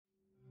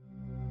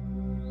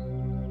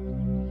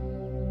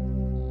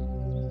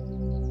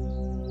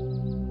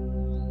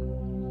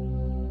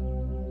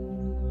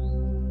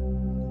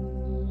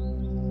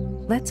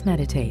Let's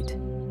meditate.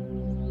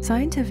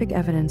 Scientific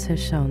evidence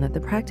has shown that the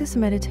practice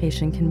of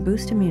meditation can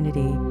boost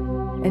immunity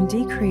and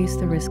decrease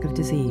the risk of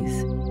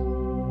disease.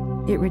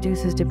 It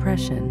reduces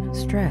depression,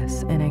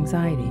 stress, and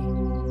anxiety.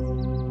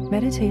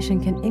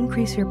 Meditation can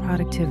increase your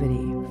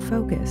productivity,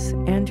 focus,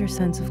 and your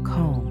sense of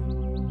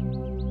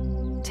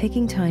calm.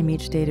 Taking time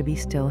each day to be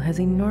still has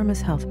enormous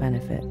health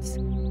benefits.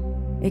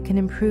 It can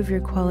improve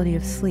your quality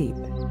of sleep,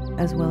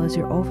 as well as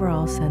your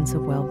overall sense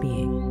of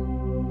well-being.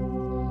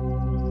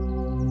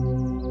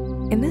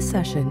 In this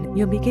session,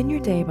 you'll begin your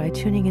day by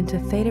tuning into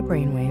Theta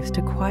brainwaves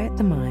to quiet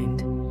the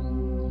mind,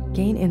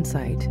 gain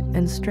insight,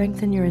 and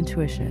strengthen your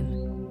intuition.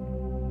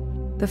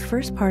 The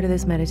first part of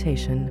this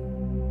meditation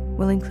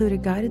will include a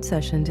guided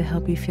session to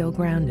help you feel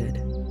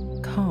grounded,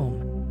 calm,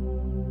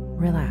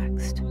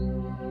 relaxed,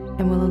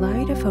 and will allow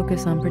you to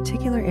focus on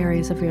particular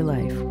areas of your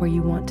life where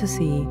you want to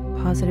see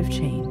positive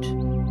change.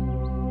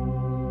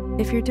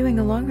 If you're doing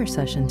a longer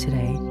session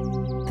today,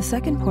 the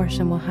second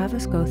portion will have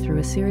us go through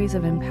a series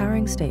of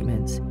empowering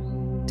statements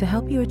to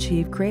help you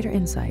achieve greater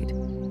insight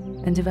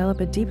and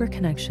develop a deeper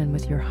connection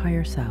with your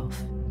higher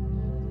self.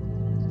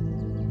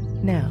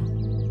 Now,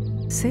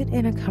 sit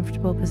in a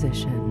comfortable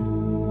position,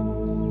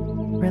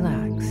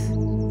 relax,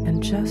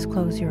 and just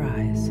close your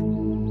eyes.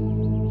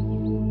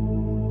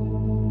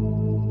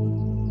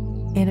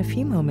 In a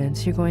few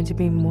moments, you're going to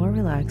be more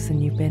relaxed than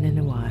you've been in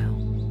a while.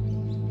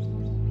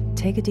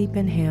 Take a deep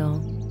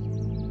inhale,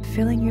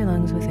 filling your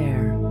lungs with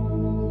air,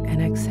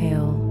 and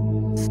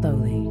exhale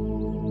slowly.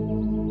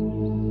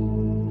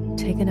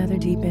 Take another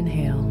deep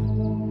inhale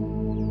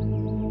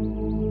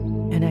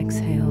and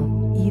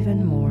exhale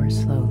even more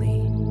slowly.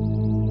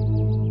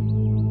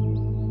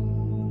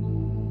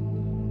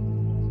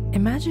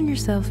 Imagine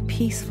yourself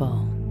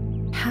peaceful,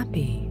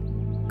 happy,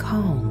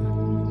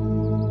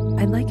 calm.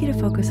 I'd like you to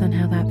focus on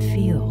how that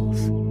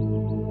feels.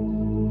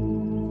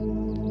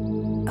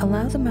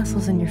 Allow the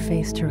muscles in your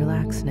face to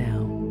relax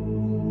now,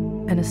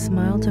 and a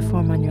smile to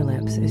form on your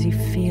lips as you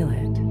feel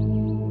it.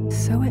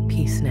 So at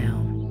peace now.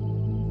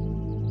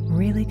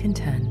 Really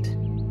content,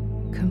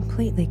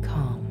 completely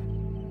calm,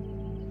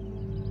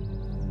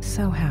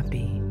 so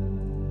happy.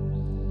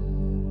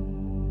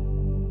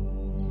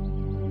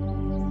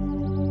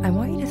 I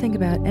want you to think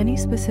about any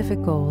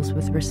specific goals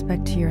with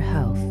respect to your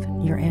health,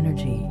 your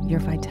energy,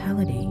 your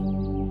vitality.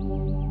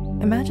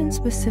 Imagine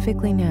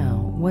specifically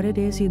now what it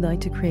is you'd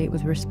like to create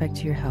with respect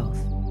to your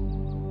health.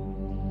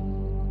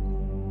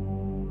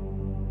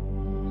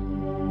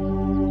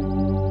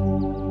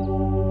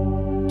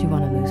 Do you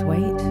want to lose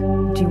weight?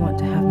 Do you want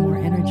to have more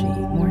energy,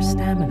 more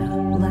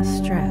stamina, less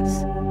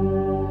stress?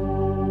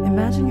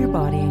 Imagine your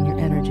body and your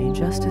energy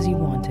just as you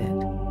want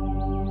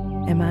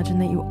it. Imagine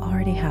that you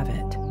already have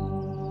it.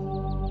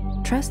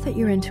 Trust that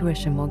your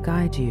intuition will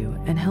guide you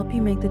and help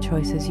you make the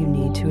choices you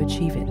need to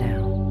achieve it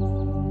now.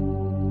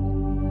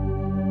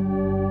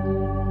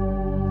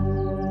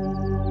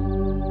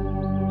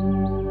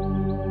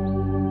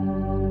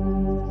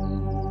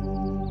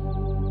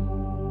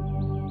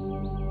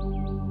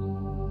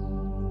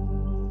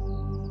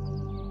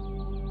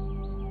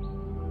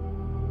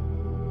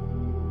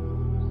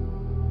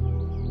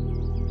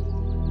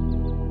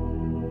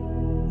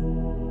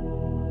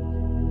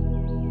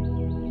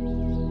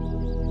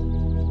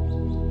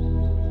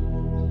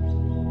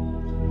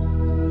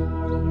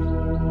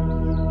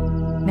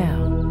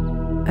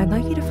 I'd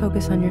like you to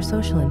focus on your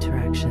social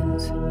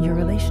interactions, your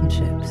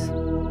relationships.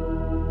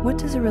 What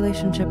does a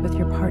relationship with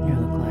your partner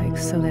look like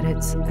so that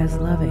it's as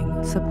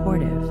loving,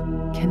 supportive,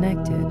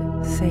 connected,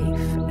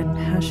 safe, and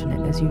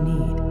passionate as you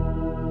need?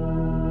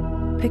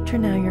 Picture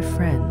now your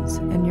friends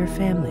and your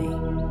family.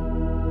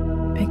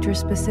 Picture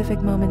specific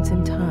moments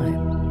in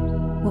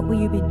time. What will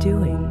you be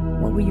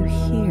doing? What will you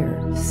hear,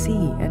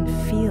 see, and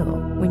feel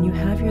when you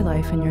have your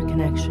life and your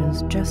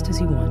connections just as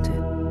you want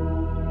it?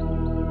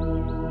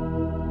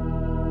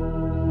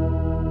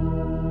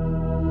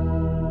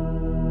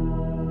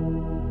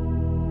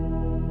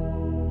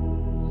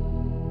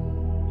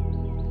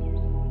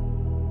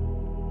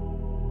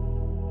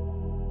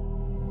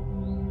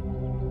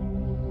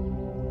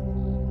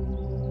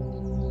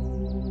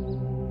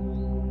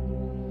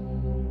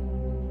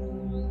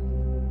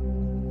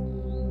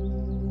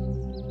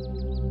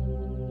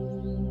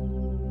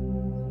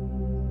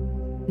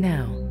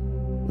 Now,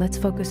 let's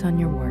focus on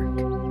your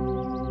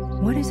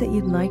work. What is it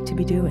you'd like to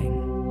be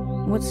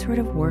doing? What sort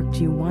of work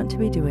do you want to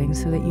be doing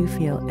so that you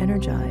feel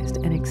energized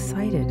and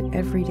excited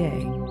every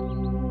day?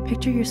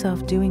 Picture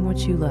yourself doing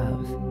what you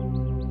love,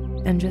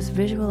 and just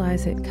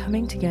visualize it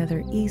coming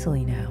together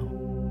easily now.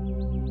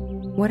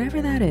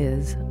 Whatever that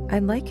is,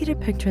 I'd like you to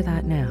picture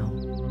that now.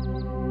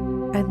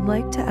 I'd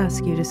like to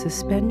ask you to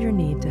suspend your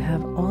need to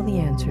have all the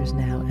answers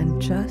now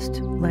and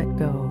just let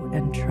go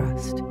and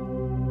trust.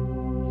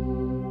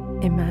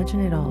 Imagine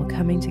it all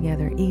coming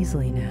together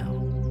easily now.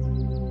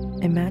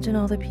 Imagine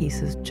all the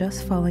pieces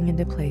just falling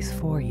into place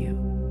for you.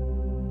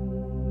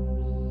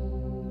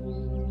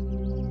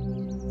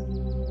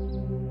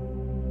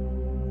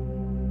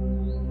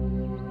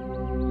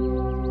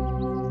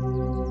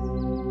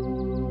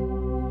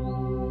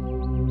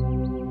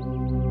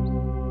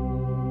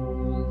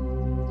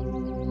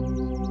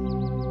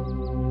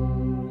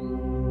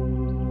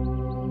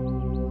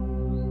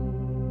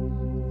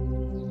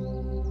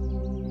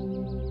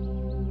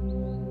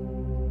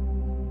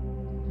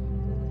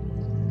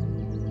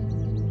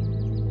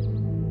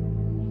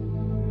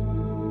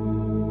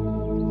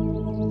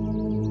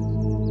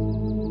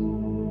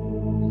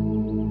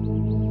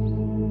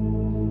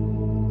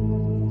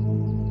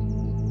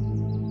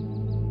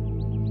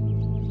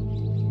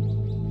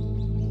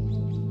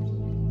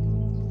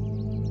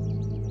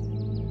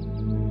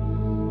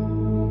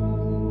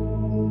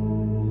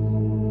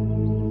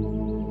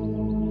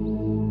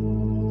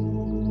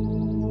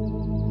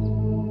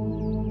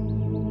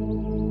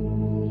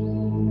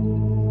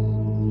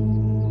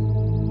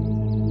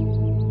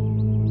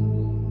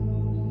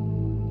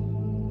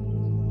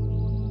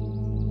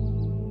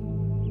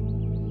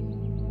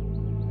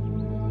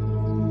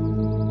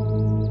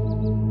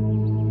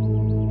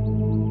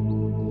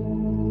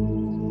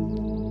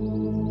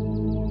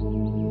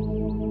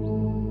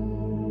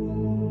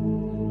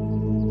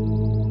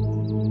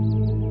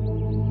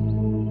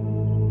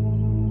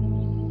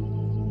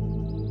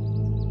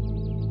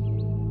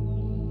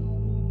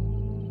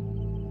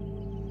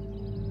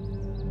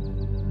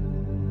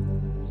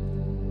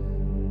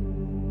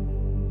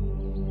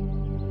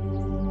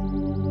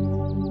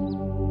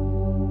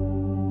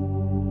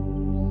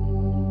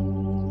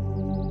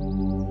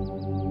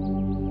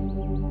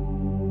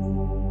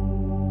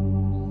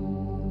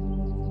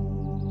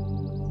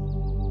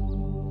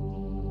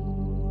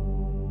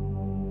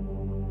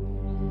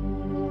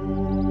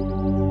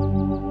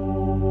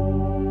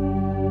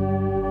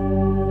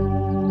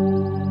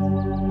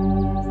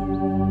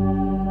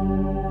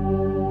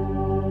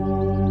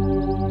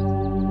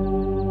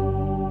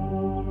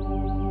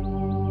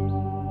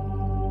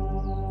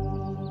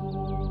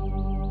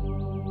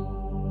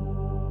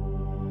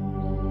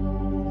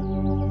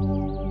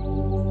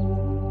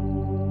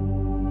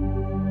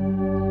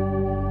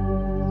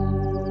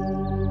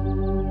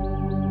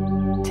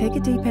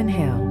 Take a deep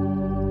inhale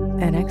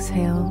and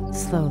exhale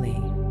slowly.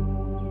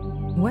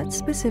 What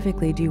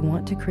specifically do you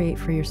want to create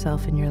for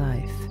yourself in your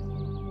life?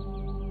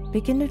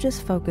 Begin to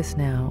just focus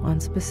now on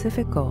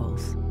specific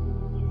goals.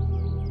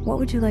 What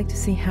would you like to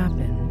see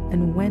happen,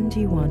 and when do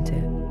you want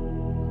it?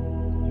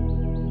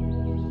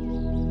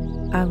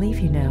 I'll leave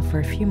you now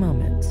for a few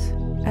moments.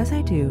 As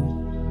I do,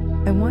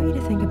 I want you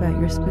to think about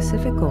your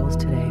specific goals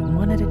today,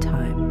 one at a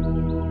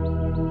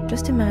time.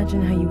 Just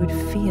imagine how you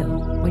would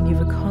feel when you've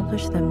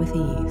accomplished them with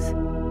ease.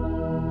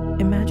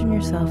 Imagine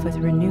yourself with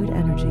renewed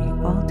energy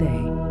all day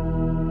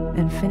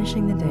and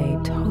finishing the day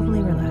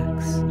totally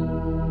relaxed,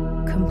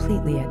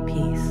 completely at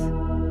peace.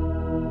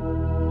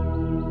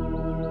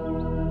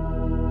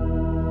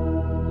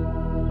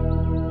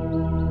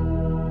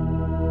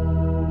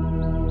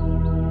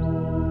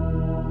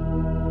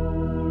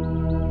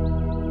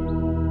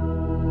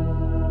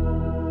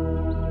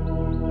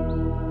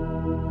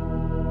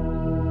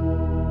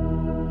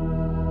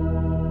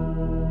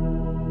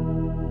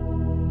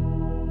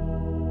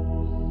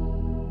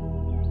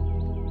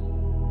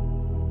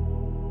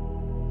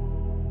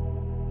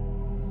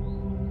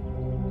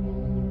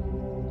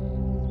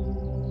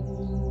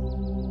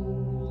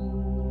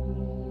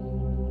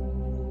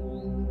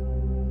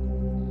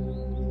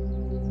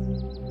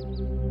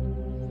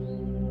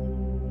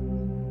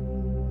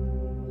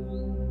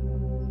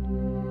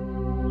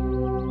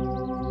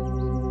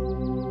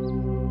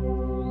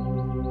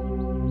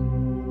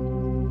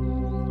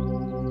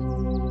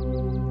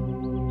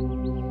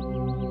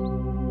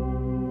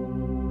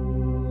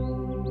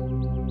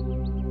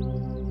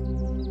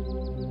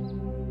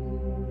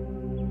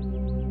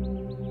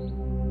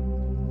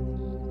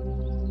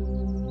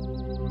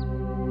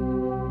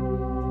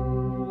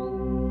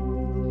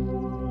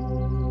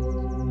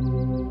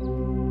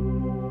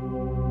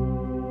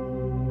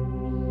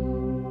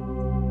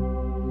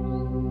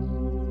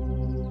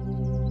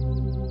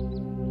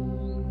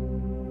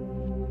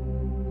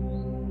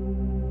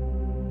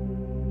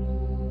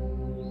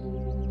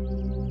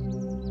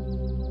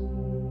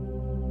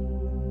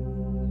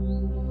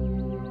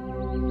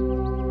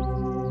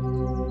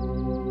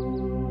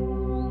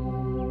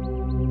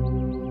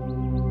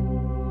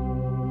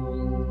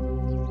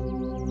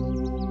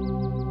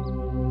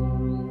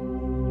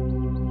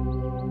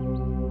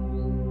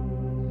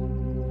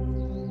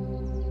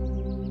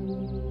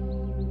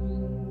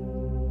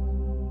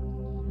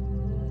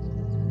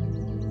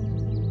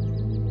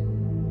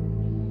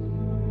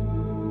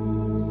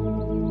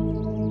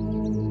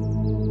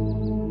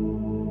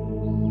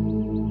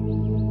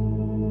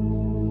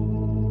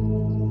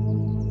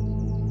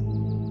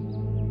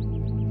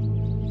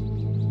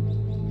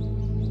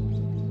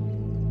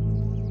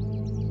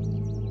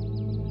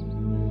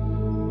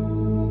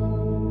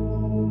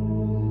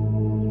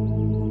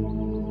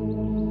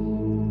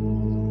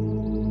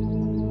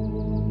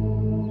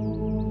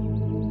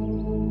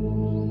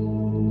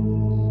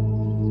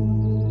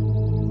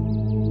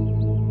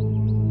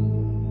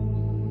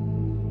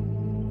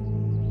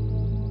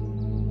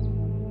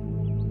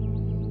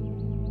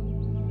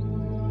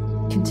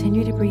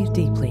 Continue to breathe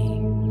deeply,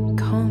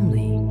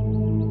 calmly.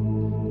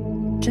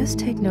 Just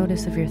take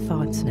notice of your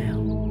thoughts now.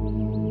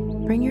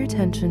 Bring your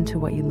attention to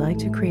what you'd like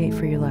to create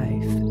for your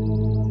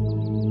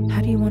life.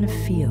 How do you want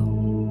to feel?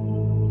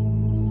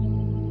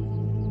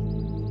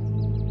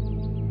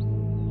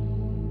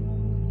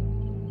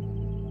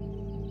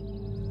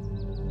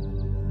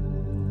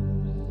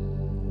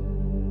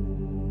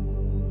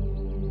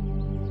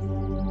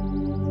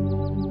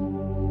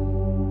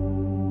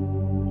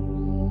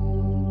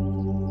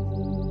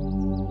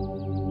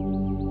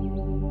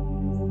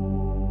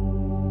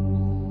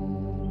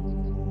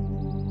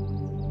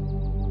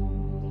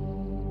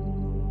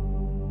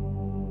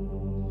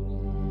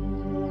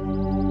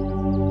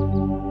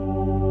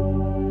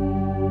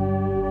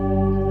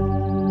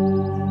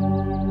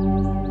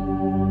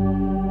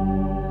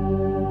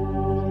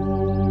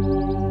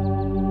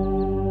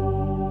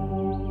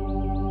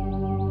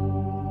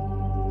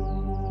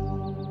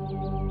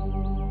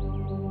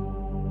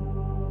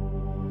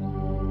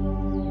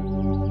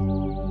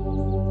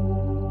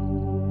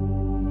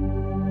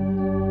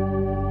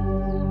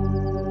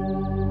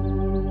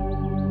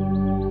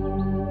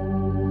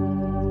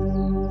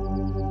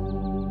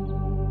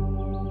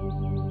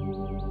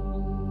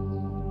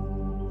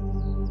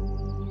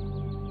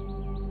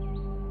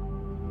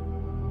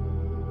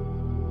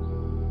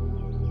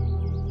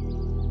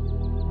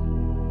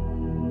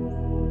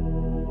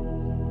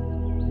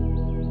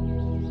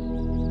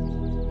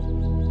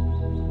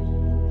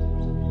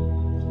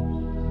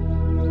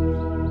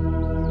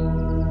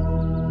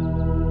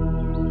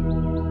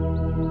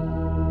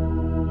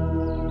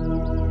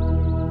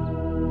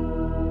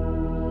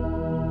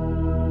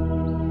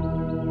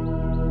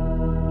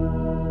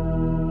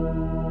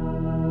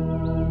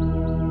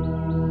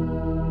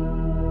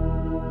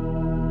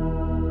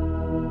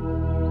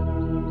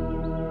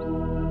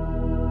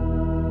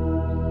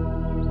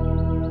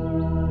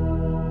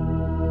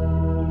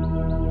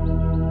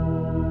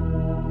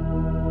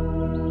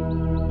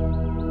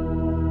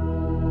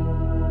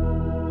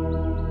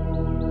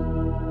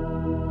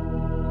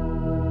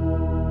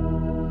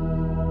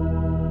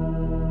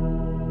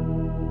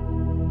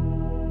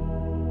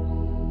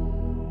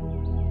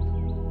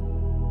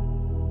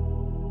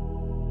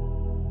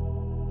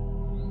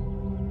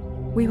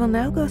 We will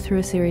now go through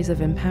a series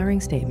of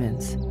empowering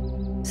statements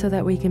so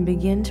that we can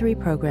begin to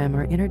reprogram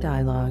our inner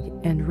dialogue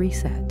and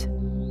reset.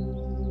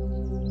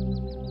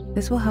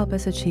 This will help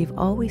us achieve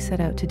all we set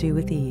out to do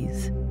with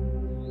ease.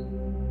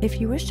 If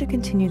you wish to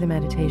continue the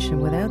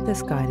meditation without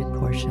this guided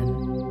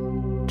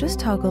portion, just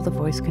toggle the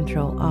voice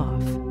control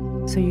off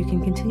so you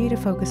can continue to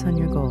focus on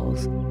your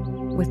goals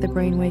with the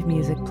brainwave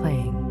music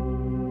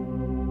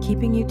playing,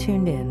 keeping you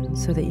tuned in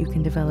so that you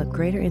can develop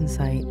greater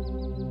insight,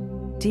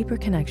 deeper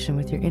connection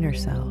with your inner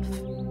self,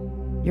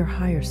 your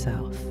higher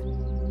self.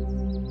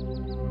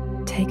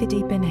 Take a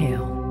deep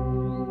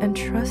inhale and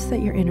trust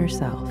that your inner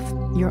self,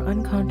 your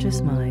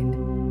unconscious mind,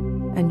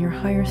 and your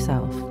higher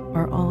self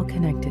are all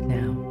connected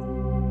now.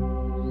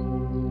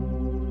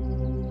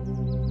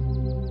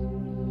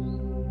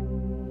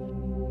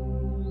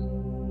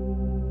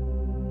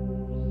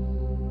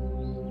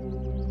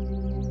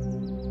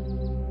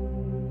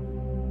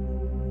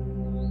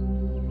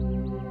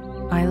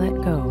 I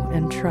let go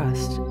and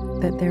trust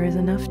that there is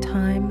enough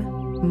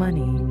time,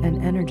 money,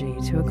 and energy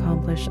to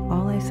accomplish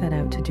all I set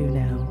out to do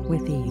now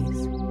with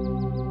ease.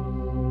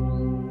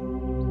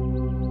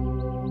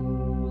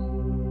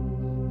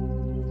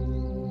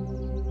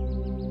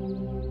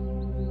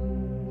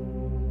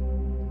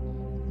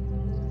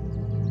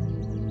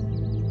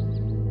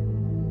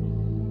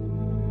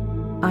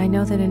 I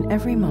know that in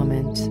every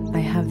moment I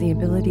have the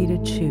ability to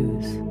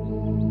choose.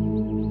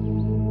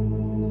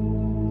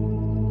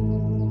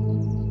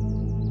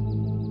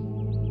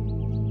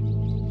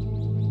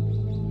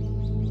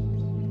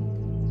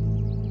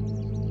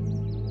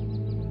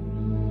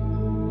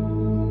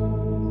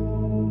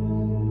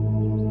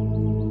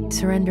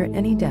 Surrender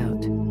any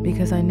doubt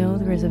because I know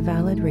there is a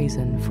valid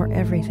reason for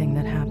everything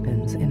that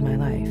happens in my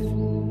life.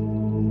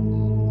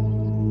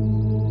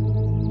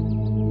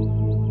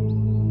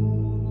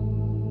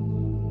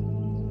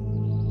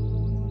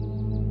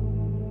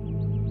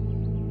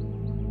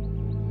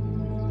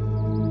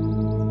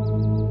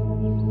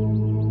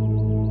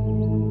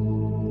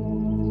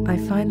 I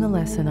find the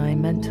lesson I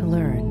am meant to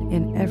learn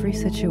in every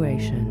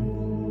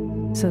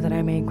situation so that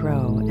I may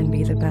grow and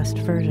be the best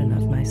version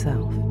of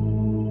myself.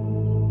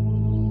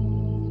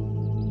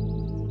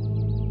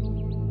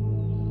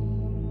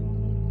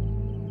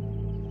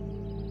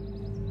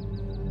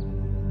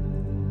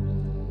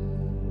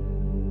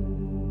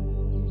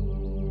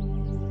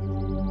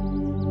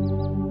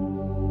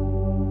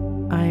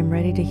 I am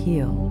ready to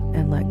heal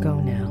and let go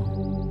now.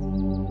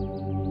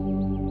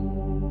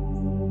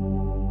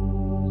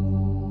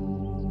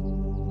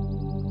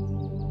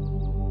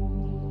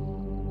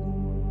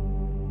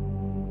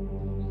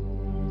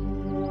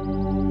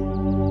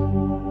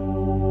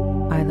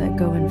 I let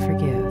go and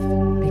forgive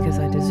because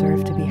I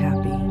deserve to be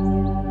happy.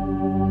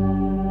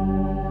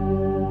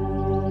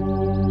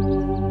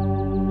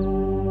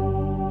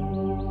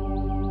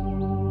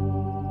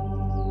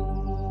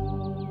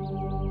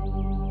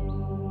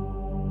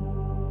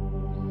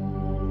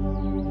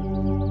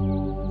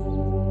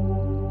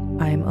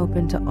 I am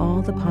open to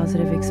all the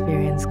positive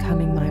experience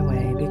coming my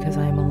way because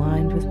I am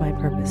aligned with my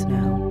purpose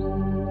now.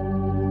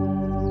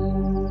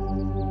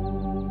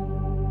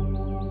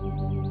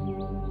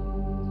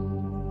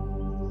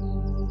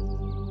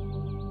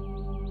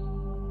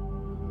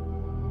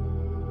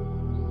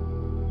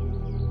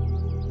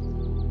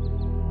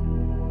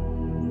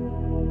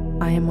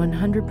 I am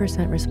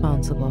 100%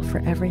 responsible for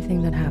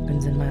everything that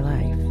happens in my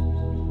life.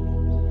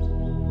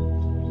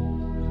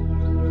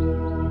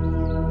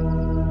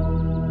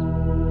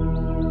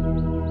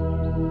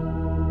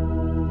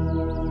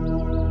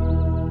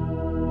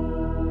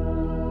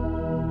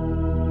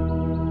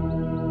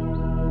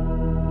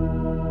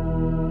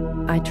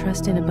 I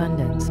trust in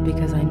abundance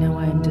because I know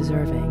I am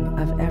deserving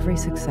of every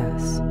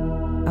success,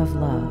 of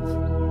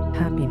love,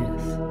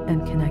 happiness,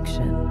 and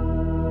connection.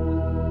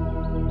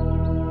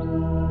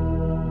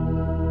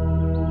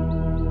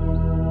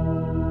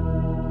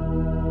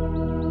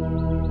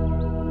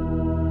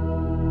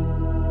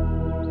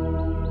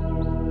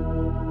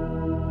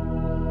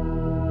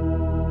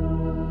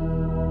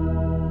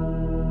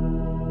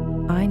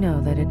 I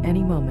know that at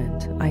any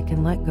moment I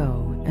can let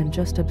go and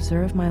just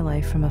observe my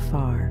life from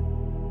afar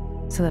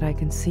so that I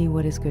can see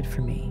what is good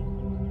for me.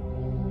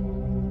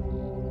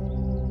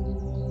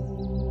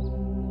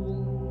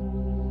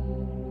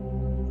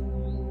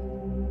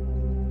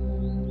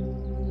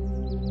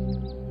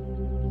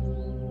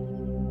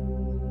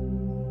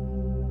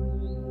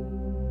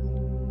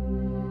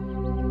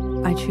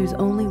 I choose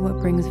only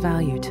what brings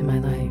value to my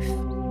life.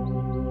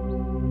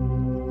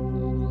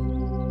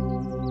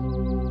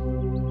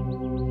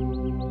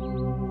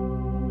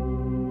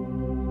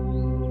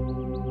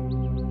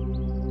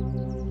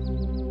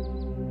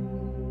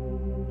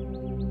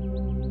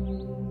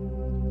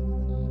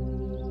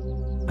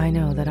 I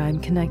know that I am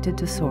connected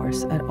to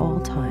Source at all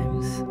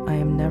times. I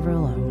am never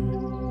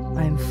alone.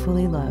 I am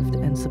fully loved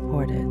and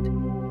supported.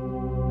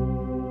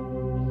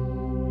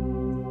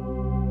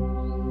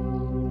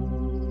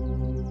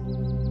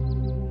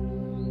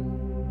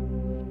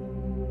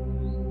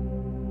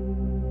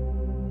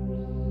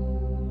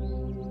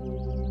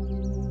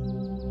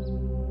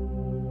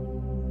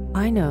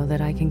 I know that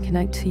I can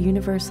connect to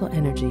universal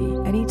energy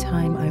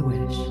anytime I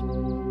wish.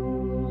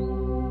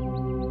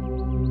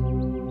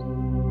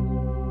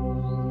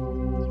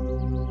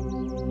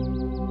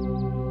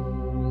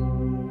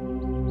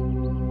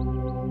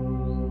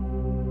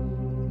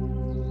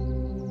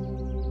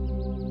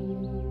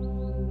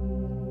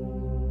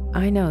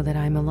 I know that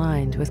I'm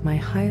aligned with my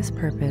highest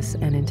purpose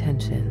and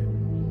intention.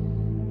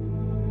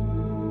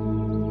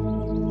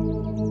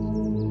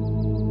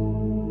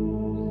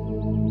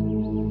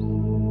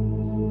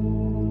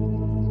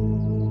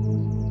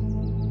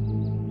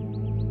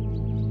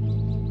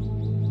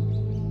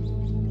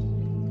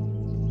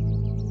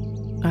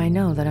 I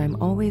know that I'm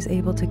always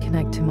able to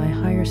connect to my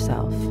higher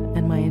self,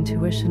 and my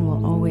intuition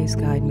will always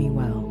guide me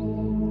well.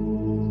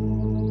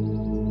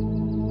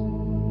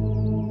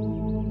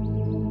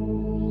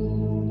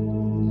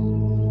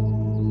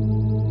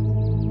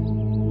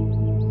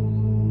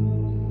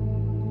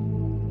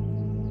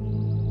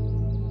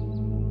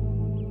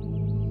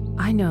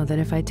 I know that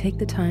if I take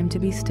the time to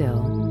be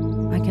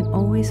still, I can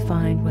always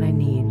find what I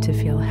need to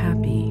feel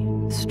happy,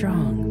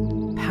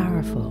 strong,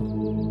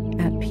 powerful,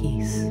 at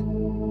peace.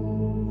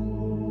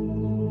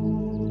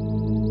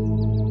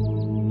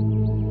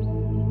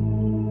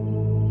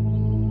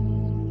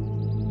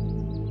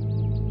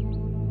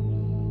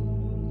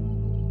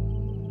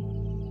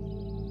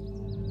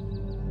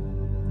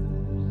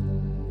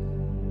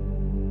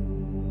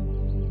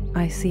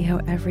 I see how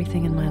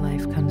everything in my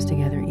life comes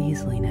together